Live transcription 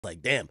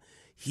Like, damn,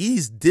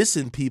 he's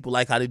dissing people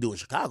like how they do in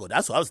Chicago.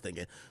 That's what I was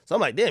thinking. So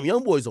I'm like, damn,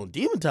 young boy's on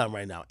demon time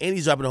right now, and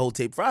he's dropping the whole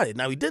tape Friday.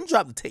 Now he didn't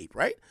drop the tape,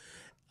 right?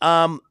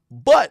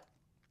 But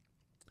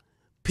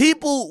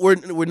people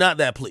were not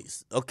that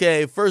pleased.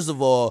 Okay, first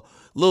of all,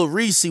 Lil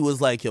Reese was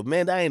like, yo,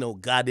 man, that ain't no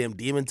goddamn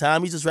demon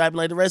time. He's just rapping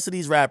like the rest of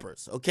these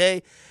rappers,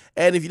 okay?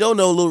 And if you don't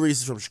know, Lil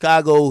Reese is from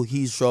Chicago.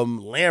 He's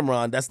from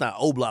Lamron. That's not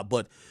O-Block,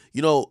 but,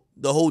 you know,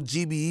 the whole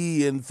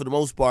GBE, and for the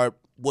most part,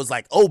 was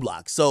like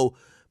O-Block. So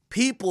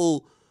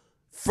people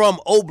from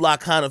O-Block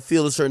kind of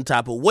feel a certain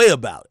type of way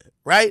about it,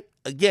 right?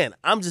 Again,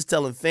 I'm just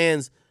telling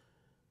fans,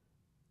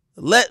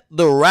 let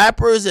the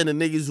rappers and the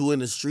niggas who in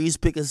the streets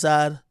pick a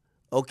side,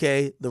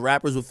 okay? The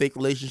rappers with fake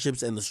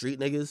relationships and the street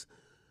niggas.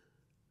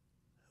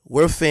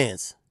 We're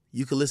fans.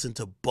 You can listen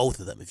to both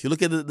of them. If you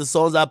look at the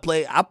songs I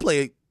play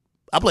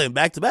them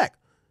back to back.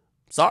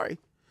 Sorry.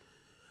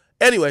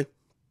 Anyway,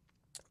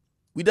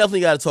 we definitely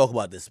got to talk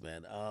about this,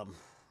 man.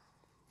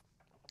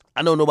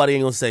 I know nobody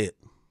ain't going to say it.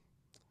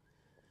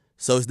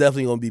 So it's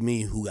definitely going to be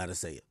me who got to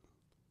say it.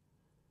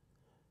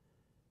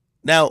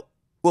 Now,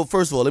 well,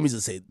 first of all, let me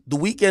just say, The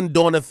Weeknd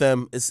Dawn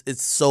FM,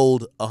 it's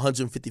sold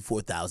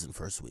 154,000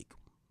 first week.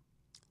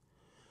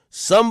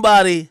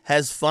 Somebody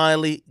has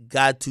finally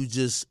got to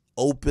just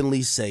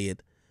openly say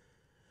it.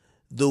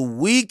 The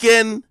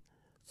Weeknd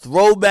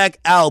Throwback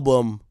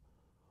album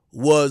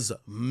was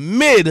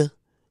mid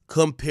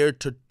compared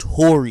to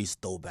Tory's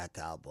Throwback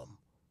album.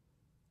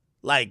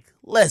 Like,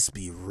 let's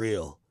be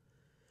real.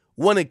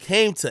 When it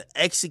came to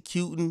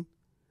executing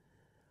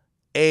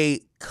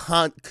a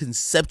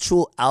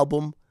conceptual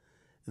album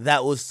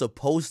that was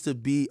supposed to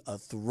be a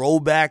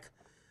throwback,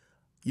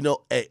 you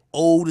know, an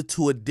ode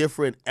to a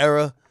different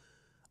era,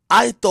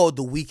 I thought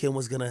The Weeknd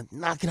was going to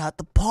knock it out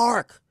the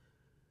park.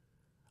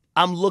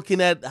 I'm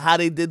looking at how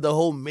they did the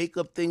whole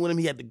makeup thing with him.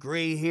 He had the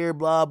gray hair,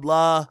 blah,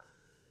 blah.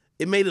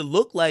 It made it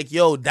look like,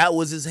 yo, that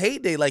was his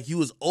heyday. Like, he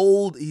was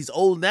old. He's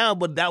old now,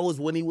 but that was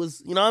when he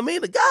was, you know what I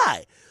mean, the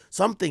guy.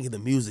 So I'm thinking the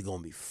music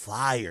going to be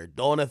fire.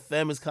 Dawn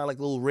FM is kind of like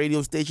a little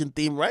radio station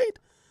theme, right?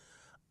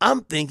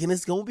 I'm thinking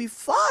it's going to be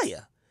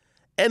fire.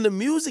 And the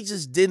music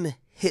just didn't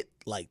hit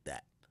like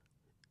that.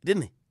 It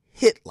didn't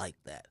hit like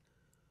that.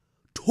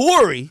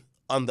 Tory,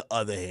 on the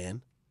other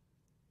hand,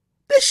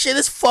 this shit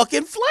is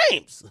fucking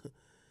flames.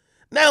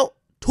 Now,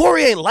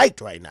 Tory ain't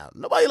liked right now.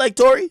 Nobody like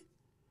Tory.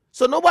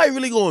 So nobody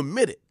really gonna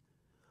admit it.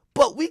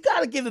 But we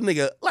gotta give the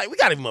nigga, like, we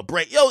gotta give him a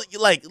break. Yo,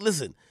 like,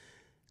 listen,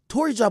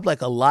 Tory dropped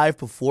like a live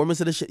performance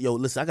of this shit. Yo,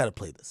 listen, I gotta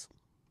play this.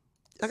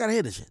 I gotta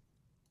hear this shit.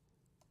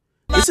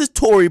 This is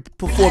Tory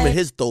performing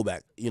his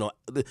throwback. You know,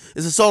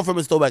 it's a song from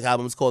his throwback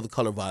album. It's called The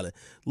Color Violet.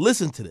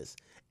 Listen to this.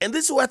 And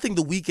this is what I think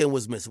The Weeknd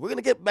was missing. We're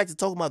gonna get back to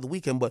talking about The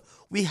Weeknd, but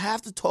we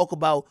have to talk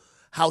about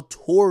how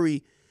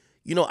Tory,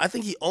 you know, I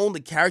think he owned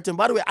the character. And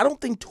by the way, I don't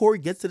think Tory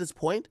gets to this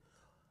point.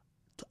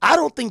 I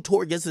don't think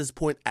Tory gets to this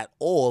point at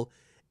all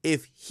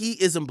if he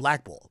isn't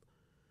blackballed.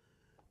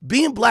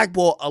 Being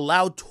blackballed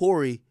allowed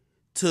Tory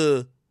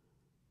to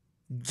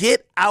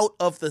get out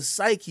of the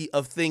psyche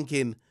of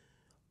thinking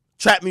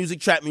trap music,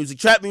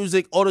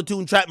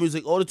 auto-tune, trap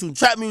music,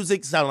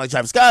 sounding like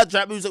Travis Scott,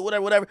 trap music,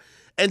 whatever,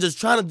 and just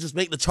trying to just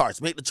make the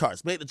charts.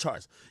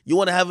 You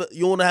want to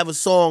have a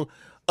song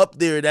up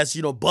there that's,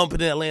 you know,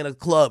 bumping in Atlanta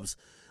clubs.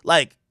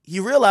 Like, he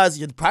realized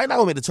you're probably not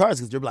gonna make the charts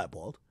because you're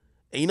blackballed.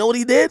 And you know what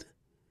he did?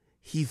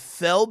 He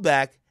fell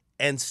back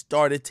and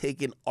started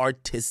taking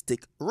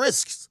artistic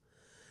risks.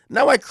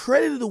 Now, I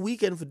credited The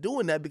Weeknd for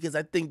doing that because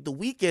I think The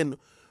Weeknd,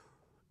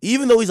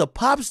 even though he's a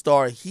pop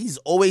star, he's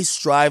always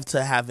strived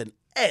to have an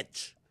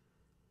edge.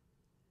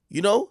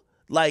 You know?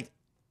 Like,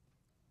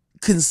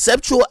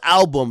 conceptual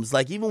albums,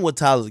 like even what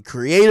Tyler, the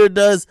Creator,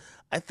 does,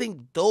 I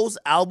think those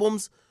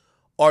albums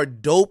are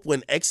dope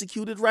when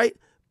executed right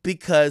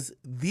because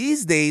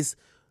these days,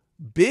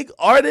 big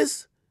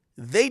artists,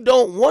 they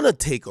don't want to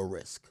take a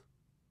risk.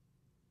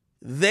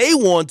 They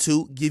want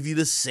to give you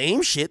the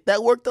same shit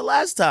that worked the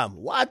last time.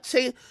 Why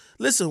change?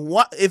 Listen,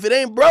 if it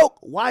ain't broke,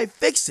 why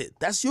fix it?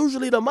 That's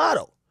usually the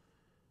motto.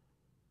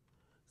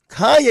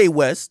 Kanye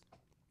West,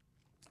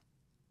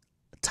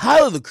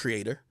 Tyler, the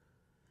Creator,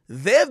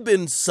 they've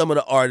been some of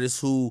the artists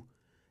who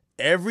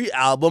every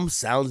album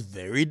sounds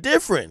very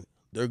different.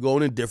 They're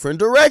going in different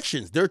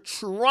directions. They're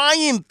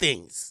trying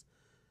things.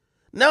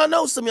 Now, I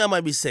know some of y'all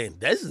might be saying,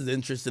 this is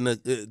interesting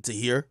to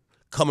hear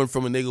coming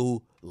from a nigga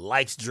who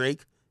likes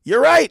Drake.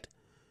 You're right.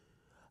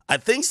 I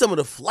think some of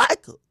the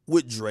flack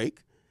with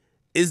Drake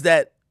is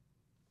that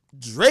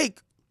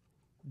Drake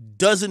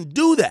doesn't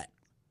do that.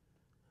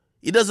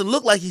 It doesn't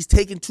look like he's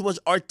taking too much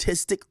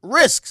artistic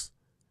risks.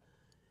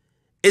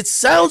 It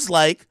sounds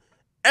like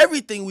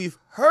everything we've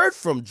heard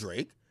from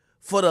Drake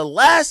for the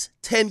last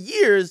 10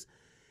 years,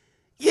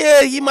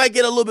 yeah, he might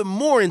get a little bit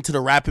more into the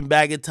rapping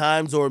bag at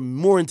times or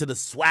more into the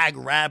swag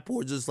rap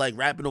or just like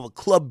rapping over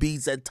club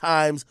beats at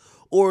times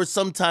or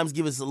sometimes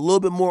give us a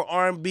little bit more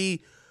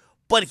R&B,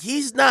 but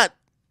he's not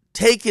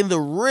taking the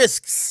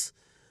risks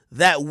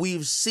that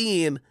we've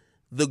seen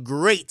the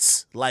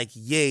greats like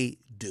Ye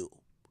do.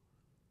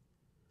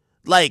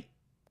 Like,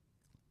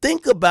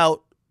 think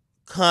about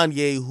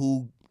Kanye,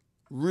 who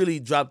really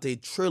dropped a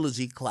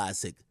trilogy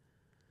classic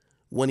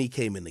when he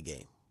came in the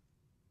game.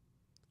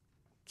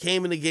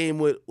 Came in the game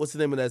with, what's the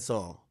name of that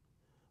song?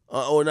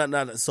 Or not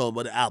that song,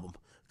 but the album.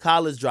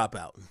 College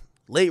Dropout,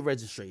 Late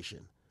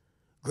Registration,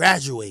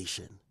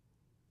 Graduation.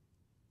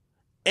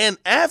 And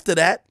after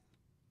that,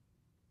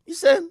 he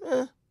said,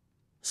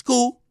 it's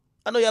cool.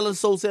 I know y'all love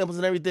soul samples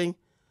and everything,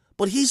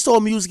 but he saw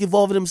music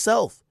evolving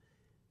himself.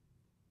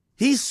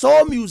 He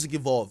saw music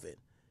evolving,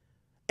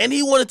 and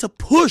he wanted to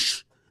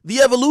push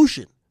the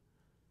evolution.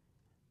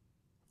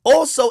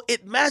 Also,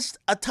 it matched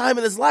a time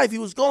in his life. He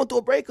was going through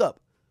a breakup.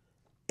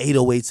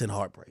 808s and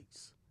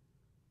heartbreaks.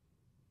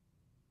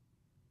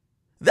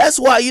 That's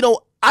why,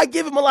 I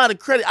give him a lot of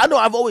credit. I know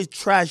I've always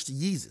trashed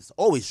Yeezus.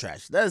 Always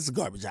trashed. That is a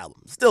garbage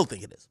album. Still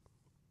think it is.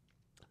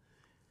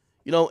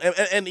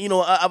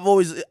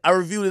 I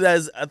reviewed it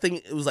as, I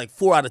think it was like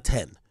 4 out of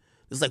 10.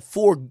 There's like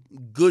 4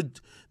 good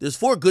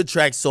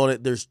tracks on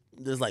it. There's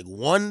like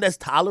 1 that's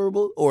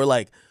tolerable, or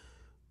like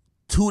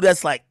 2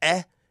 that's like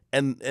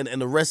and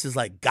the rest is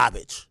like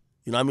garbage.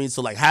 You know what I mean?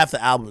 So like half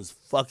the album is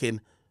fucking,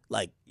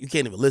 like, you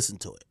can't even listen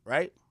to it,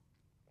 right?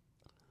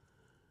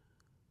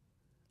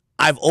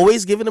 I've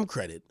always given him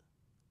credit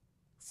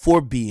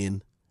for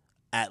being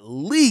at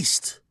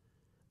least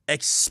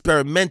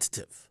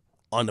experimentative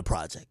on the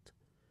project.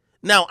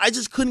 Now, I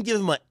just couldn't give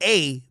him an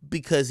A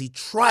because he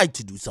tried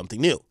to do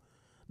something new.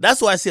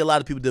 That's why I see a lot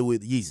of people do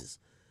with Yeezus.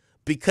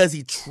 Because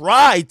he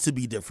tried to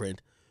be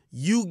different,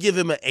 you give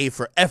him an A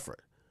for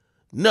effort.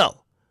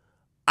 No,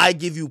 I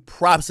give you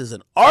props as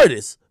an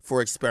artist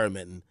for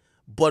experimenting,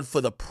 but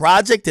for the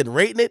project and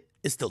rating it,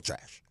 it's still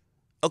trash.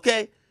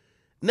 Okay?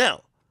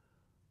 Now,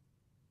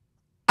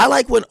 I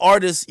like when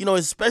artists,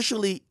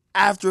 especially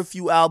after a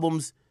few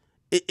albums,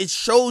 it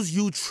shows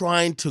you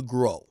trying to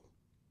grow.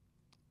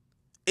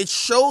 It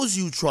shows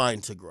you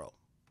trying to grow.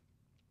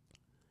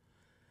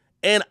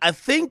 And I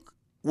think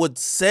with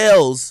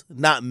sales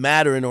not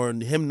mattering, or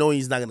him knowing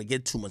he's not going to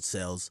get too much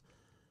sales,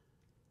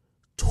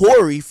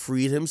 Tory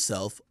freed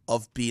himself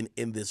of being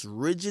in this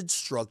rigid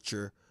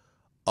structure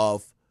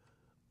of,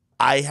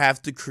 I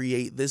have to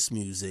create this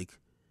music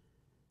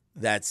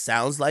that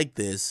sounds like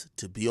this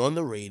to be on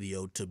the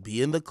radio, to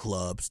be in the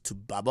clubs, to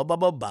blah, blah, blah,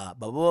 blah, blah,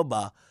 blah, blah,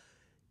 blah,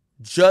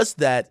 just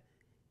that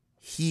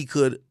he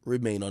could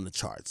remain on the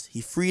charts.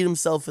 He freed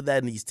himself of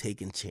that, and he's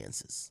taking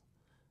chances.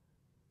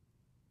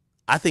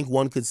 I think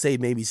one could say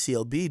maybe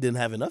CLB didn't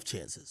have enough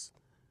chances.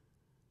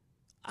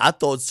 I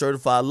thought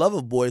Certified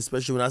Lover Boy,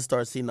 especially when I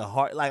started seeing the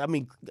heart, I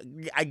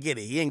get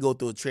it. He ain't go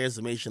through a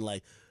transformation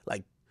like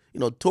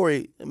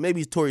Tory.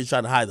 Maybe Tory's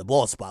trying to hide the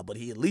ball spot, but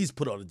he at least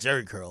put on a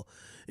jerry curl.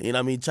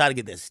 Try to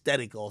get the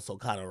aesthetic also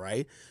kind of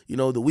right. The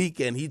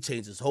Weeknd, he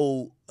changed his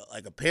whole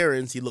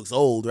appearance. He looks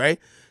old, right?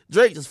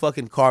 Drake just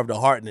fucking carved a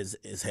heart in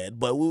his head,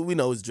 but we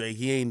know it's Drake.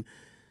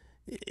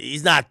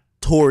 He's not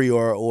Tory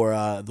or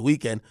The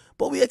Weeknd,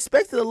 but we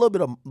expected a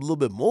little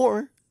bit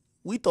more.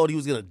 We thought he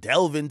was gonna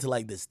delve into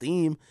this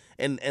theme,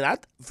 and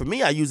for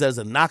me, I use that as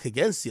a knock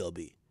against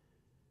CLB.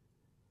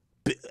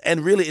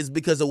 And really, it's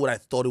because of what I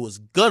thought it was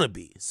gonna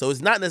be. So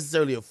it's not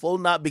necessarily a full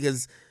knock,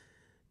 because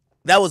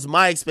that was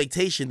my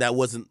expectation that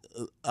wasn't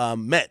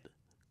met.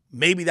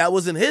 Maybe that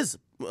wasn't his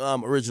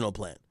original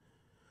plan.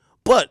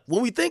 But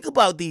when we think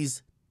about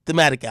these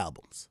thematic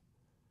albums,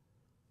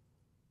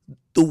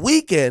 The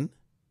Weeknd,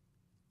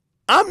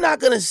 I'm not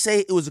going to say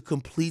it was a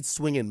complete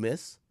swing and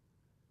miss,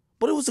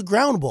 but it was a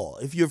ground ball.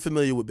 If you're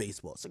familiar with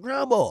baseball, it's a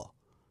ground ball.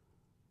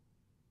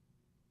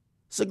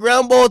 It's a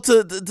ground ball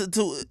to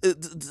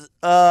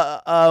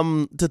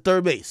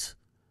third base.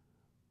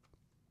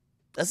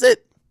 That's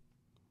it.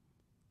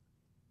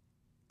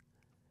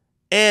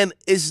 And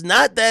it's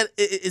not that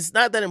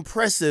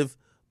impressive,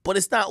 but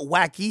it's not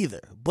whack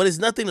either. But it's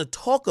nothing to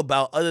talk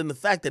about other than the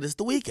fact that it's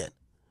The Weeknd.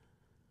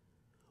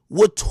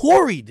 What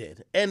Tory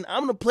did, and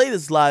I'm gonna play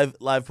this live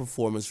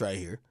performance right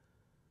here.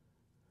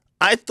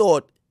 I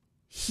thought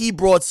he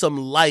brought some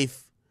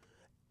life,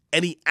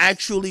 and he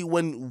actually,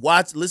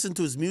 listen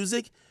to his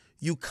music,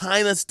 you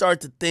kind of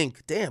start to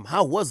think, damn,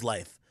 how was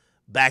life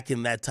back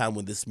in that time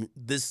when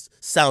this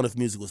sound of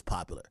music was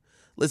popular?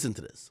 Listen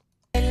to this.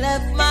 I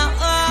left my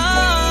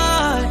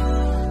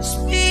heart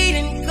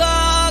speeding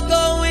car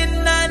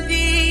going 90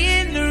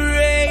 in the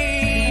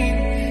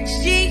rain.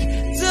 She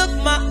took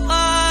my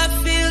heart,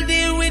 filled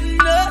it with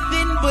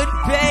nothing but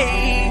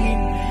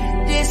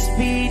pain. This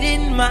speed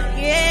in my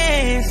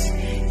hands,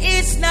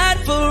 it's not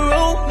for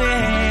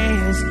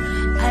romance.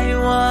 I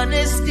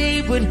wanna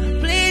stay, but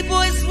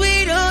playboys,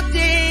 we don't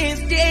dance.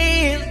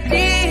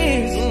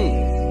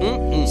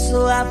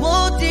 So I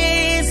won't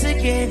dance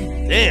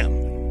again. Damn.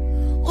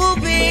 Oh,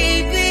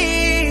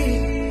 baby,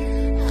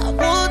 I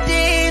won't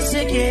dance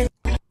again.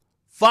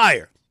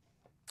 Fire.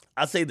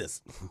 I'll say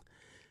this.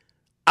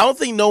 I don't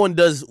think no one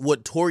does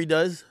what Tory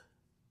does,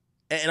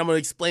 and I'm going to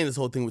explain this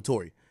whole thing with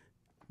Tory,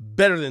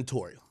 better than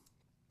Tory.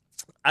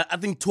 I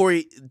think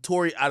Tory,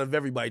 out of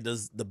everybody,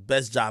 does the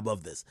best job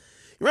of this.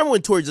 You remember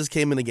when Tory just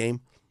came in the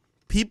game?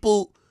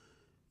 People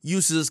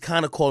used to just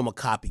kind of call him a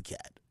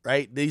copycat.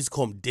 right? They used to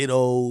call him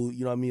Ditto,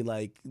 you know what I mean?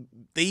 Like,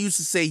 they used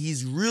to say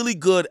he's really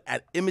good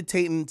at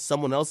imitating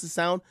someone else's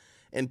sound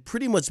and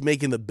pretty much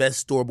making the best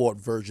store-bought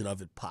version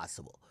of it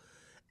possible.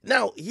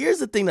 Now, here's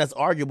the thing that's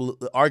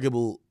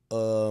arguable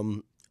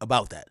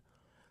about that.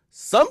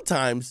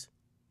 Sometimes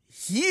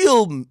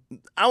he'll,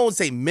 I won't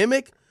say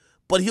mimic,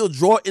 but he'll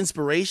draw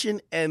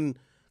inspiration and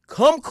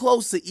come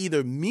close to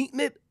either meeting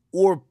it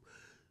or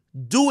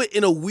do it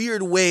in a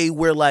weird way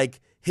where,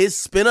 like, his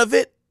spin of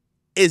it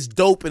is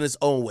dope in its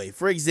own way.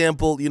 For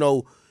example,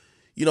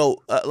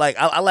 like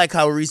I like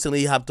how recently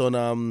he hopped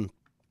on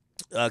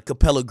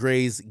Capella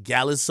Gray's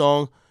Gallus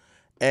song,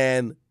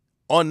 and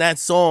on that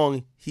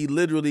song he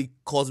literally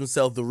calls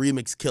himself the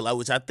remix killer,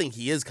 which I think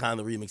he is kind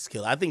of the remix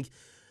killer. I think,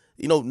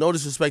 no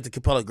disrespect to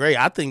Capella Gray,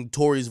 I think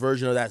Tory's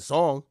version of that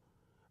song,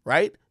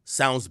 right,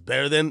 sounds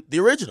better than the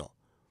original.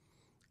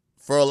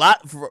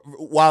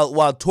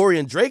 While Tory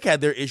and Drake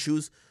had their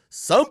issues,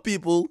 some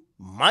people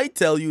might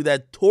tell you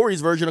that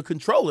Tory's version of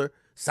Controller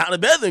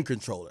sounded better than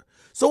Controller.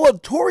 So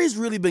what Tory's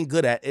really been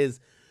good at is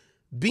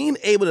being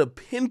able to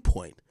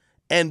pinpoint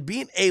and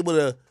being able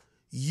to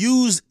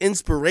use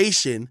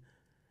inspiration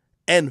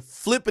and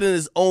flip it in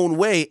his own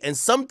way, and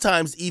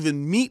sometimes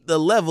even meet the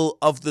level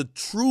of the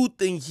true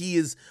thing he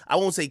is, I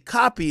won't say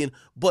copying,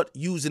 but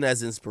using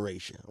as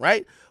inspiration,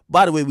 right?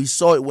 By the way, we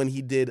saw it when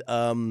he did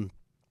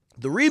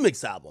the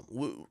remix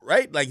album,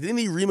 right? Like, didn't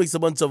he remix a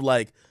bunch of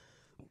like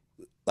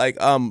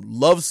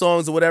love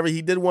songs or whatever?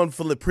 He did one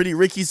for the Pretty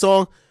Ricky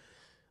song.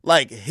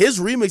 Like, his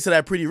remix of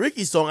that Pretty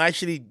Ricky song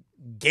actually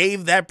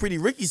gave that Pretty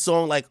Ricky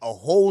song like a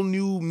whole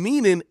new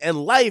meaning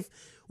and life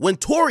when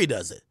Tory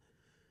does it,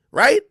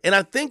 right? And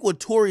I think what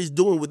Tory's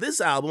doing with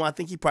this album, I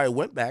think he probably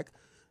went back,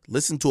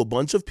 listened to a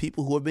bunch of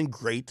people who have been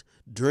great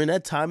during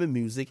that time in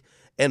music,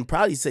 and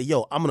probably say,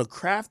 yo, I'm going to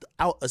craft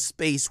out a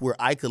space where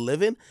I could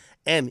live in.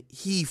 And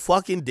he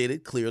fucking did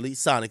it, clearly,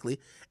 sonically,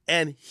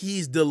 and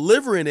he's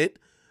delivering it,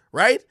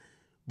 right,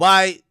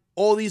 by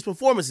all these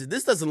performances.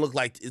 This doesn't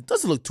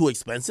look too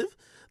expensive.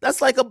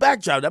 That's like a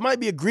backdrop. That might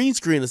be a green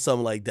screen or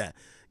something like that.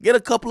 Get a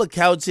couple of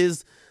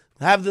couches,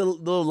 have the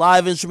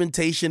live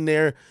instrumentation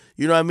there,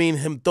 you know what I mean,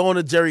 him throwing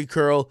a Jerry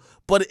curl,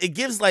 but it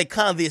gives like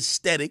kind of the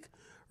aesthetic,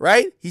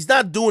 right? He's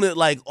not doing it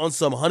like on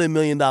some $100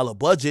 million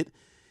budget.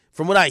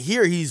 From what I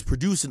hear, he's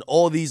producing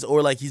all these,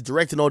 or like he's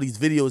directing all these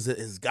videos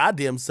his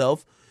goddamn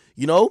self,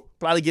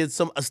 probably get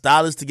a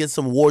stylist to get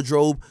some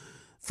wardrobe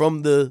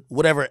from the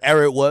whatever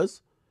era it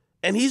was,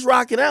 and he's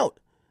rocking out.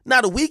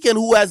 Now, The Weeknd,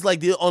 who has like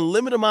the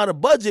unlimited amount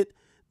of budget,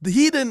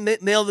 he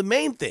didn't nail the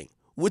main thing,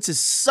 which is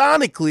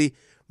sonically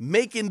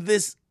making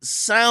this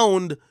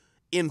sound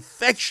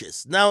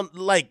infectious. Now,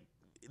 like,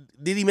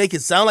 did he make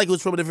it sound like it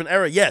was from a different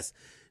era? Yes.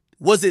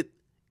 Was it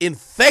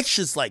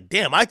infectious? Like,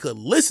 damn, I could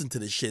listen to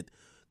this shit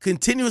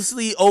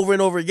continuously over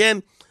and over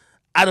again.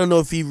 I don't know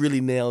if he really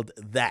nailed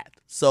that.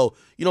 So,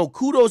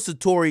 kudos to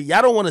Tory.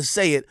 Y'all don't want to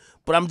say it,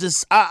 but I'll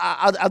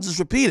just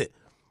repeat it.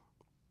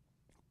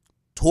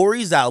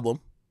 Tory's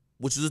album,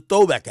 which is a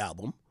throwback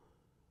album,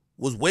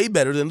 was way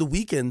better than The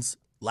Weeknd's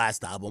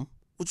last album,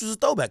 which was a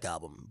throwback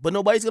album. But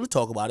nobody's going to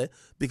talk about it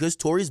because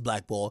Tory's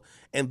blackball.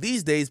 And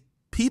these days,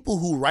 people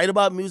who write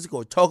about music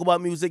or talk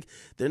about music,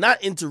 they're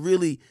not into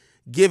really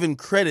giving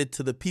credit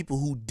to the people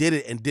who did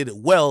it and did it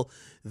well.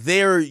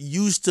 They're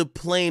used to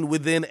playing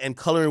within and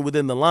coloring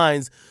within the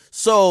lines.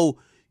 So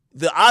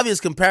the obvious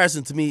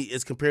comparison to me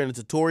is comparing it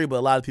to Tory, but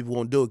a lot of people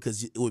won't do it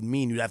because it would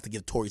mean you'd have to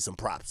give Tory some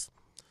props.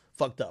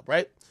 Fucked up,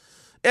 right?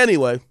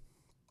 Anyway,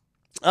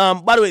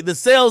 by the way, the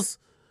sales,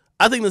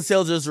 I think the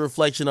sales is a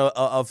reflection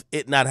of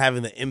it not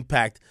having the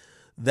impact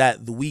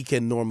that The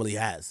Weeknd normally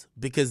has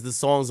because the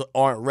songs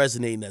aren't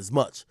resonating as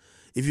much.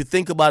 If you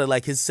think about it,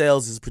 like his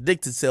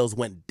predicted sales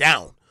went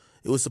down.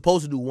 It was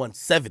supposed to do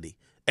 170,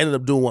 ended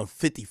up doing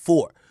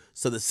 154.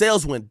 So the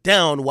sales went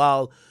down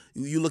while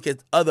you look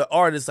at other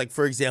artists, like,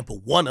 for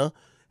example, Wunna,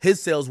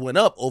 his sales went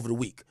up over the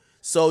week.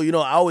 So,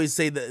 I always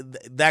say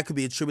that could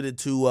be attributed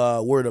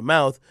to word of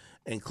mouth.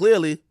 And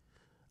clearly,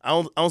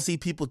 I don't see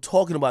people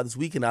talking about this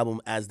Weeknd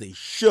album as they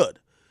should.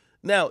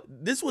 Now,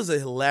 this was a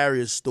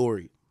hilarious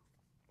story.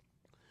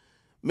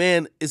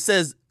 Man, it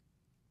says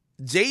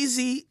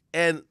Jay-Z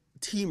and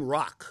Team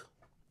Rock,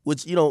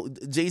 which,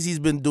 Jay-Z's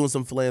been doing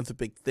some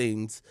philanthropic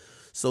things,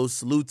 so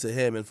salute to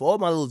him. And for all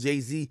my little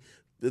Jay-Z,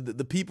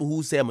 the people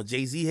who say I'm a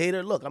Jay-Z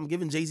hater, look, I'm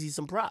giving Jay-Z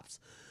some props.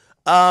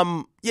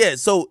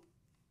 So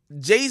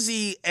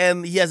Jay-Z,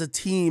 and he has a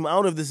team, I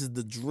don't know if this is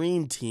the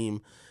Dream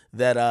Team,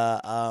 that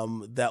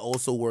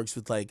also works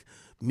with, like,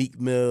 Meek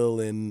Mill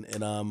and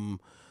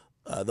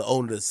the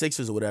owner of the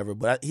Sixers or whatever,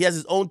 but he has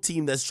his own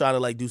team that's trying to,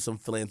 like, do some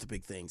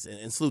philanthropic things,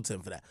 and salute to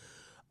him for that.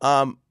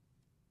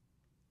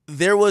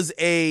 There is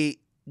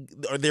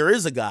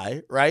a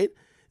guy, right,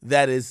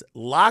 that is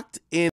locked in